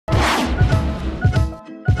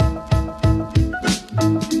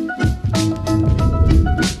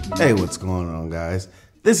Hey, what's going on, guys?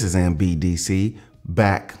 This is MBDC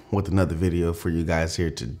back with another video for you guys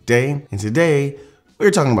here today. And today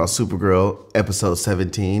we're talking about SuperGirl episode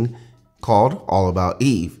 17 called All About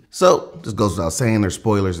Eve. So this goes without saying, there's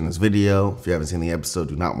spoilers in this video. If you haven't seen the episode,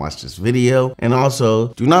 do not watch this video. And also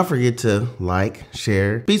do not forget to like,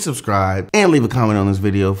 share, be subscribed, and leave a comment on this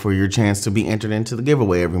video for your chance to be entered into the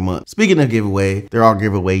giveaway every month. Speaking of giveaway, there are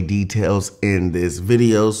giveaway details in this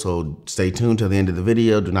video, so stay tuned to the end of the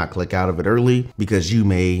video. Do not click out of it early because you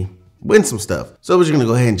may win some stuff. So we're just gonna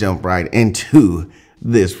go ahead and jump right into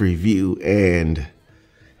this review. And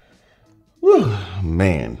whew,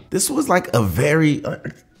 man, this was like a very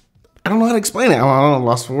I don't know how to explain it. I'm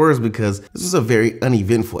lost for words because this is a very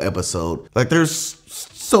uneventful episode. Like, there's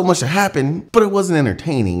so much that happened, but it wasn't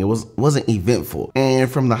entertaining. It wasn't eventful. And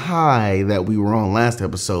from the high that we were on last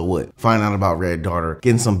episode, find out about Red Daughter,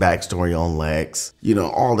 getting some backstory on Lex, you know,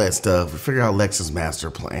 all that stuff. We figure out Lex's master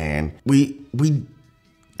plan. Then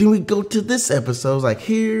we go to this episode. It's like,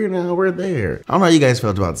 here, now we're there. I don't know how you guys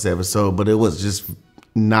felt about this episode, but it was just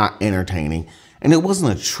not entertaining. And it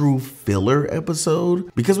wasn't a true filler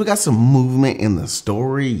episode because we got some movement in the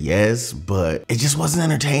story, yes, but it just wasn't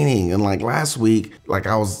entertaining. And like last week, like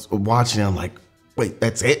I was watching, I'm like, wait,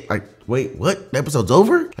 that's it? Like, wait, what? The episode's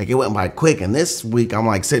over? Like, it went by quick. And this week I'm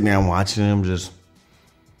like sitting there and watching them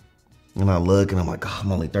and I look and I'm like, oh,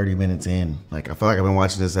 I'm only 30 minutes in. Like, I feel like I've been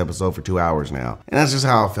watching this episode for 2 hours now. And that's just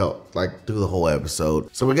how I felt like through the whole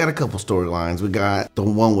episode. So we got a couple storylines. We got the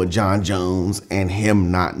one with John Jones and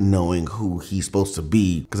him not knowing who he's supposed to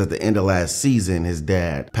be. Because at the end of last season, his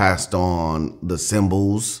dad passed on the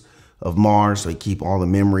symbols of Mars. So he keep all the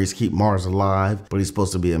memories, keep Mars alive. But he's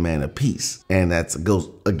supposed to be a man of peace. And that goes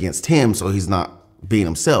against him. So he's not being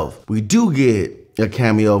himself. We do get a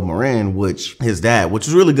cameo of Moran, which his dad, which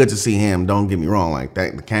was really good to see him. Don't get me wrong, like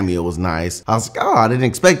that, the cameo was nice. I was like, oh, I didn't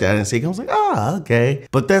expect that. I didn't see it. I was like, oh, okay.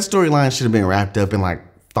 But that storyline should have been wrapped up in like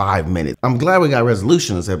 5 minutes. I'm glad we got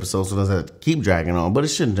resolution this episode, so it doesn't have to keep dragging on. But it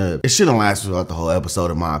shouldn't last throughout the whole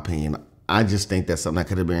episode, in my opinion. I just think that's something that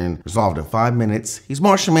could have been resolved in 5 minutes. He's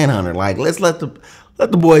Martian Manhunter. Like, let's let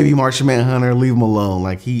the boy be Martian Manhunter, leave him alone.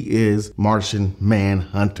 Like, he is Martian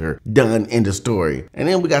Manhunter. Done, end of story. And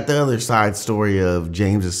then we got the other side story of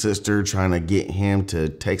James's sister trying to get him to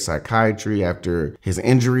take psychiatry after his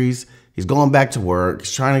injuries. He's going back to work.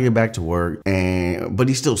 He's trying to get back to work, but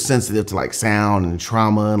he's still sensitive to like sound and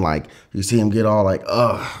trauma. And like, you see him get all like,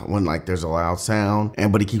 ugh, when like there's a loud sound.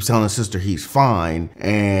 But he keeps telling his sister he's fine.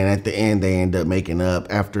 And at the end, they end up making up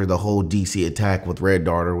after the whole DC attack with Red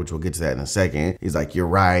Daughter, which we'll get to that in a second. He's like, you're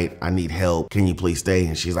right. I need help. Can you please stay?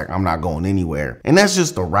 And she's like, I'm not going anywhere. And that's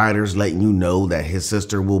just the writers letting you know that his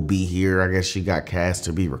sister will be here. I guess she got cast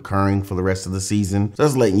to be recurring for the rest of the season. So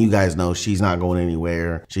that's letting you guys know she's not going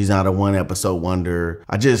anywhere. She's not a one episode wonder.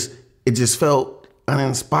 It just felt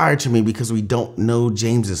uninspired to me because we don't know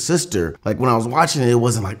James's sister. Like, when I was watching it, it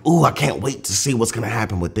wasn't like, ooh, I can't wait to see what's gonna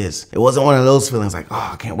happen with this. It wasn't one of those feelings like, oh,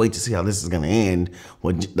 I can't wait to see how this is gonna end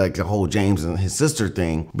with like the whole James and his sister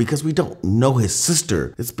thing, because we don't know his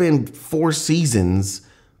sister. It's been 4 seasons.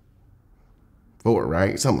 4,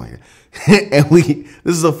 right? Something like that. And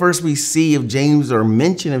this is the first we see of James or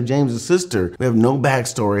mention of James's sister. We have no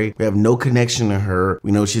backstory. We have no connection to her.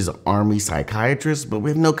 We know she's an army psychiatrist, but we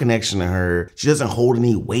have no connection to her. She doesn't hold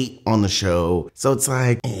any weight on the show. So it's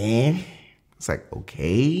like, It's like,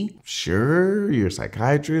 okay, sure, you're a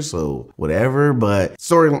psychiatrist, so whatever. But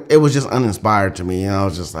it was just uninspired to me. And I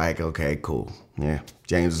was just like, okay, cool. Yeah,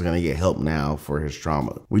 James is gonna get help now for his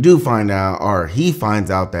trauma. We do find out, or he finds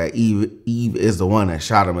out, that Eve is the one that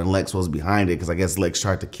shot him and Lex was behind it, because I guess Lex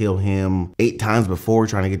tried to kill him 8 times before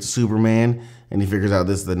trying to get to Superman. And he figures out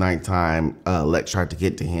this is the 9th time Lex tried to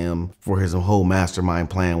get to him for his whole mastermind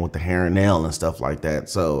plan with the hair and nail and stuff like that.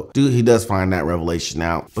 So dude, he does find that revelation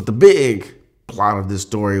out. But the big plot of this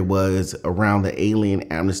story was around the Alien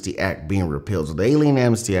Amnesty Act being repealed. So the Alien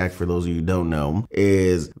Amnesty Act, for those of you who don't know,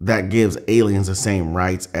 is that gives aliens the same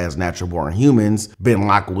rights as natural born humans. Ben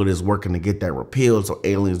Lockwood is working to get that repealed, so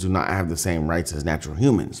aliens do not have the same rights as natural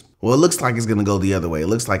humans. Well, it looks like it's gonna go the other way. It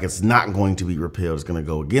looks like it's not going to be repealed. It's gonna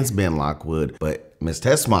go against Ben Lockwood, but Ms.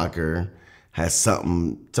 Tessmacher has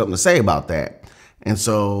something to say about that. And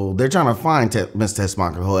so they're trying to find Miss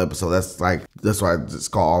Tessmacher the whole episode. That's why it's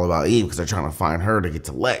called All About Eve, because they're trying to find her to get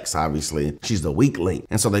to Lex, obviously. She's the weak link.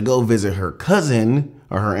 And so they go visit her cousin,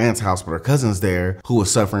 or her aunt's house, but her cousin's there, who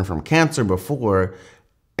was suffering from cancer before.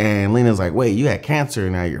 And Lena's like, wait, you had cancer,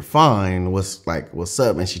 now you're fine. What's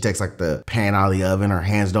up? And she takes like the pan out of the oven, her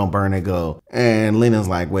hands don't burn, they go. And Lena's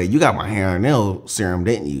like, wait, you got my hair and nail serum,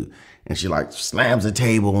 didn't you? and she like slams the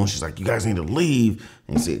table and she's like, you guys need to leave.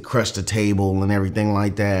 And you see it crush the table and everything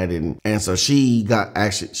like that. And so she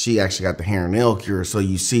actually got the hair and nail cure. So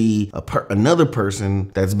you see another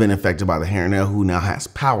person that's been affected by the hair and nail who now has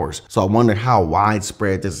powers. So I wonder how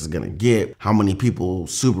widespread this is gonna get, how many people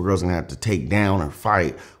Supergirl's gonna have to take down or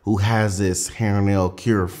fight who has this hair and nail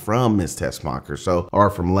cure from Miss Tessmacher, or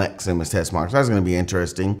from Lex and Miss Tessmacher. So that's gonna be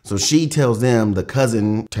interesting. So she tells them, the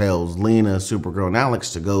cousin tells Lena, Supergirl, and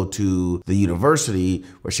Alex to go to the university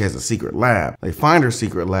where she has a secret lab. They find her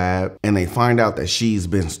secret lab and they find out that she's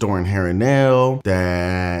been storing hair and nail,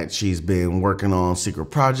 that she's been working on secret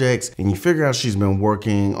projects, and you figure out she's been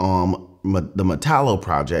working on the Metallo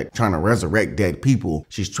project, trying to resurrect dead people.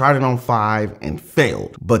 She's tried it on 5 and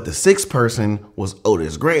failed, but the 6th person was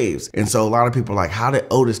Otis Graves. And so a lot of people are like, how did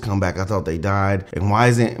Otis come back? I thought they died. And why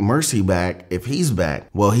isn't Mercy back if he's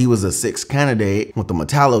back? Well, he was a 6th candidate with the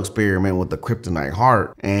Metallo experiment with the kryptonite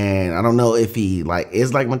heart. And I don't know if he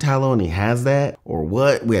is like Metallo and he has that or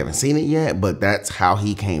what. We haven't seen it yet, but that's how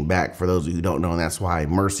he came back, for those of you who don't know. And that's why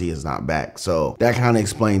Mercy is not back. So that kind of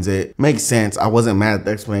explains it. Makes sense. I wasn't mad at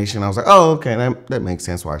the explanation. I was like, oh, okay, that makes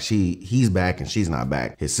sense why he's back and she's not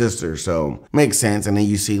back, his sister. So makes sense. And then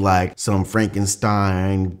you see like some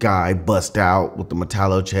Frankenstein guy bust out with the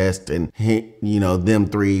Metallo chest, and them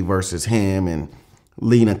 3 versus him, and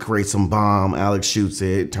Lena creates some bomb, Alex shoots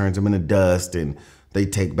it, turns him into dust, and they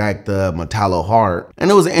take back the Metallo heart. And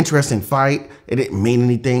it was an interesting fight. It didn't mean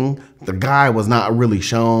anything. The guy was not really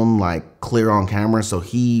shown like clear on camera, so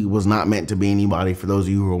he was not meant to be anybody. For those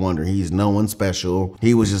of you who are wondering, he's no one special.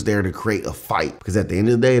 He was just there to create a fight, because at the end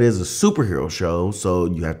of the day, it is a superhero show, so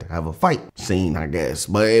you have to have a fight scene, I guess.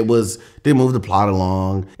 But didn't move the plot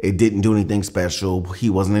along. It didn't do anything special. He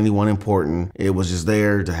wasn't anyone important. It was just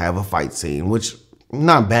there to have a fight scene, which,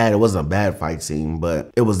 not bad. It wasn't a bad fight scene,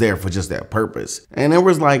 but it was there for just that purpose. And there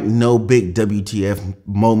was like no big WTF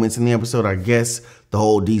moments in the episode. I guess the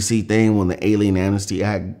whole DC thing when the Alien Amnesty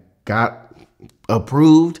Act got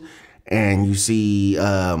approved, and you see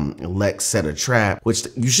Lex set a trap, which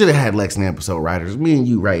you should have had Lex in the episode, writers. Me and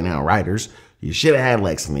you right now, writers. You should have had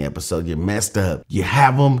Lex in the episode. You messed up. You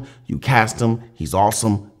have him. You cast him. He's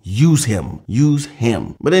awesome. Use him. Use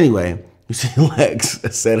him. But anyway, you see Lex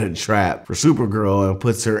set a trap for Supergirl and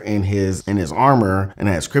puts her in his armor, and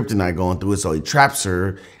has kryptonite going through it, so he traps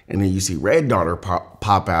her. And then you see Red Daughter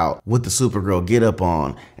pop out with the Supergirl get up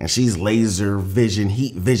on, and she's laser vision,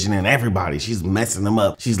 heat visioning everybody. She's messing them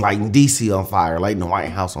up. She's lighting DC on fire, lighting the White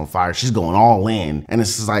House on fire. She's going all in. And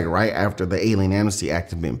this is like right after the Alien Amnesty Act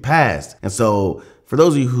had been passed. And so for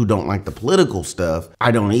those of you who don't like the political stuff,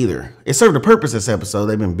 I don't either. It served a purpose this episode.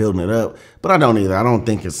 They've been building it up, but I don't either. I don't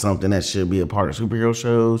think it's something that should be a part of superhero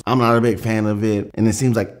shows. I'm not a big fan of it. And it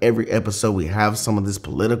seems like every episode we have some of this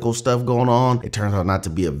political stuff going on. It turns out not to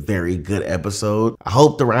be a very good episode. I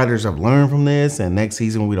hope the writers have learned from this, and next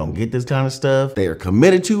season when we don't get this kind of stuff, they are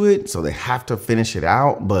committed to it, so they have to finish it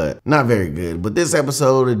out, but not very good. But this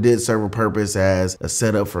episode, it did serve a purpose as a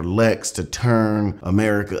setup for Lex to turn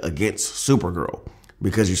America against Supergirl.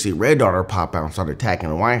 Because you see Red Daughter pop out and start attacking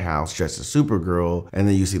the White House dressed as Supergirl, and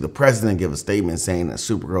then you see the president give a statement saying that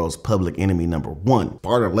Supergirl is public enemy #1.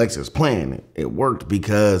 Part of Lex's plan, it worked,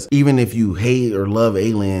 because even if you hate or love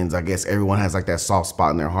aliens, I guess everyone has like that soft spot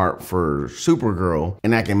in their heart for Supergirl,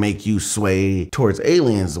 and that can make you sway towards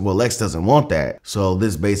aliens. Well, Lex doesn't want that. So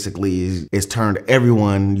this basically is turned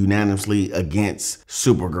everyone unanimously against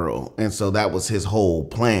Supergirl. And so that was his whole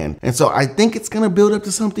plan. And so I think it's gonna build up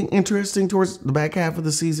to something interesting towards the back half of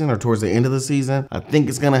the season, or towards the end of the season. I think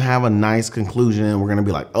it's gonna have a nice conclusion. We're gonna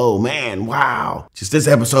be like, oh man, wow, just this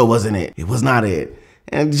episode wasn't it. It was not it.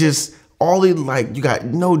 And just all the, like, you got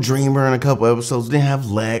no Dreamer in a couple episodes, didn't have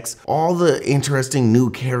Lex, all the interesting new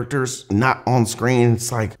characters not on screen. It's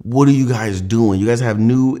like, what are you guys doing? You guys have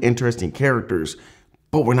new interesting characters,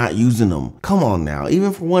 but we're not using them. Come on now,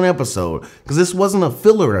 even for one episode, because this wasn't a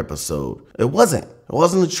filler episode. It wasn't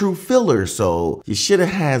a true filler, so you should have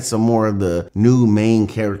had some more of the new main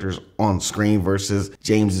characters on screen versus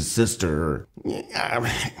James's sister.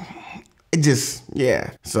 It just,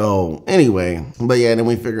 yeah. So anyway, but yeah, then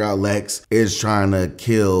we figure out Lex is trying to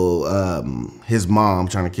kill his mom,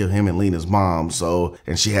 trying to kill him and Lena's mom. So,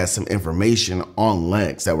 and she has some information on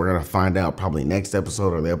Lex that we're gonna find out probably next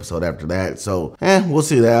episode or the episode after that. So, we'll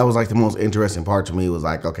see. That was like the most interesting part to me, was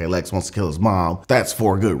like, okay, Lex wants to kill his mom. That's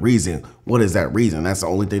for a good reason. What is that reason? That's the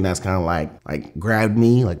only thing that's kind of like grabbed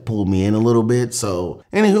me, like pulled me in a little bit. So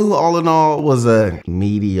anywho, all in all, was a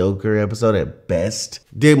mediocre episode at best.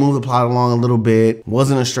 Did move the plot along a little bit.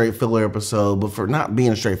 Wasn't a straight filler episode, but for not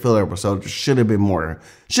being a straight filler episode, there should have been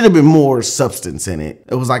more substance in it.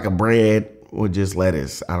 It was like a bread with just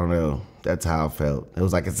lettuce. I don't know. That's how I felt. It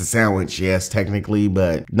was like, it's a sandwich, yes, technically,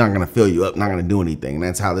 but not gonna fill you up, not gonna do anything.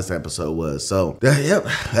 That's how this episode was. So, yep,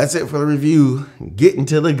 that's it for the review. Getting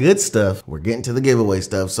to the good stuff. We're getting to the giveaway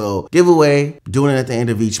stuff. So, giveaway, doing it at the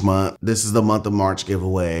end of each month. This is the month of March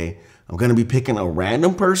giveaway. I'm gonna be picking a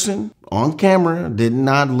random person on camera. Did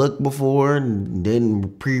not look before,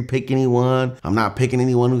 didn't pre-pick anyone. I'm not picking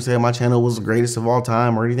anyone who said my channel was the greatest of all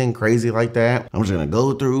time or anything crazy like that. I'm just gonna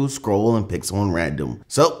go through, scroll, and pick someone random.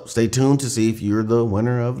 So stay tuned to see if you're the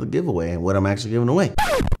winner of the giveaway and what I'm actually giving away.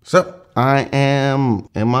 So I am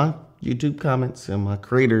in my YouTube comments and my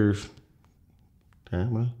creators.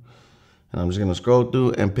 And I'm just gonna scroll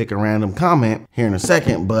through and pick a random comment here in a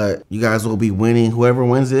second, but you guys will be winning. Whoever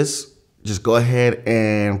wins this, just go ahead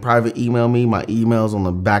and private email me. My email's on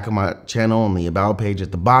the back of my channel on the about page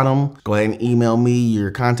at the bottom. Go ahead and email me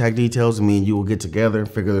your contact details, and me and you will get together and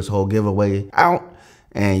figure this whole giveaway out,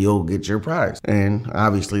 and you'll get your prize. And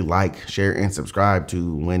obviously like, share, and subscribe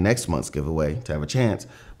to win next month's giveaway to have a chance.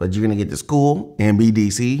 But you're gonna get this cool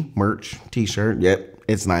MBDC merch t-shirt. Yep,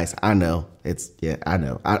 it's nice, I know. I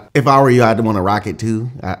know. If I were you, I'd wanna rock it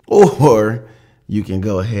too. Or you can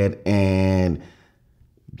go ahead and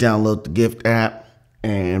download the gift app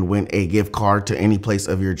and win a gift card to any place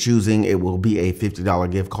of your choosing. It will be a $50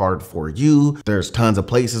 gift card for you. There's tons of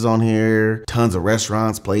places on here, tons of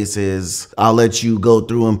restaurants, places. I'll let you go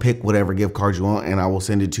through and pick whatever gift card you want, and I will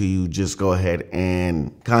send it to you. Just go ahead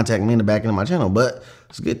and contact me in the back end of my channel. But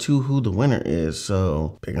let's get to who the winner is.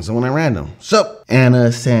 So picking someone at random. So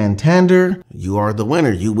Anna Santander, you are the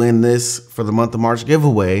winner. You win this for the month of March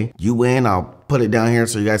giveaway. You win. I'll put it down here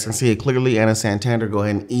so you guys can see it clearly. Anna Santander, go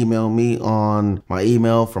ahead and email me on my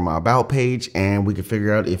email from my about page, and we can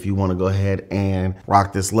figure out if you want to go ahead and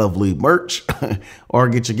rock this lovely merch or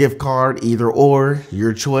get your gift card, either or,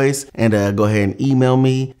 your choice. And go ahead and email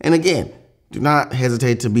me. And again, do not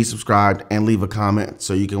hesitate to be subscribed and leave a comment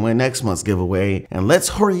so you can win next month's giveaway. And let's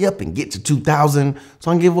hurry up and get to 2,000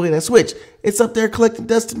 so I can give away that Switch. It's up there collecting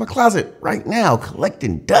dust in my closet right now,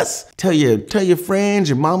 collecting dust. Tell your friends,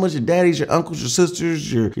 your mamas, your daddies, your uncles, your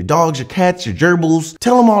sisters, your dogs, your cats, your gerbils.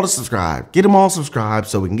 Tell them all to subscribe. Get them all subscribed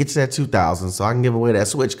so we can get to that 2,000 so I can give away that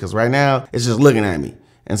Switch, because right now it's just looking at me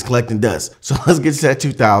and it's collecting dust. So let's get to that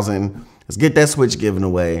 2,000. Let's get that Switch given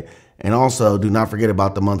away. And also, do not forget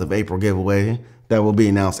about the month of April giveaway that will be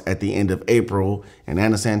announced at the end of April. And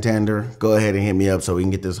Anna Santander, go ahead and hit me up so we can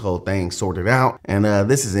get this whole thing sorted out. And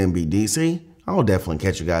this is MBDC. I'll definitely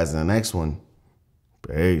catch you guys in the next one.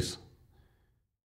 Peace.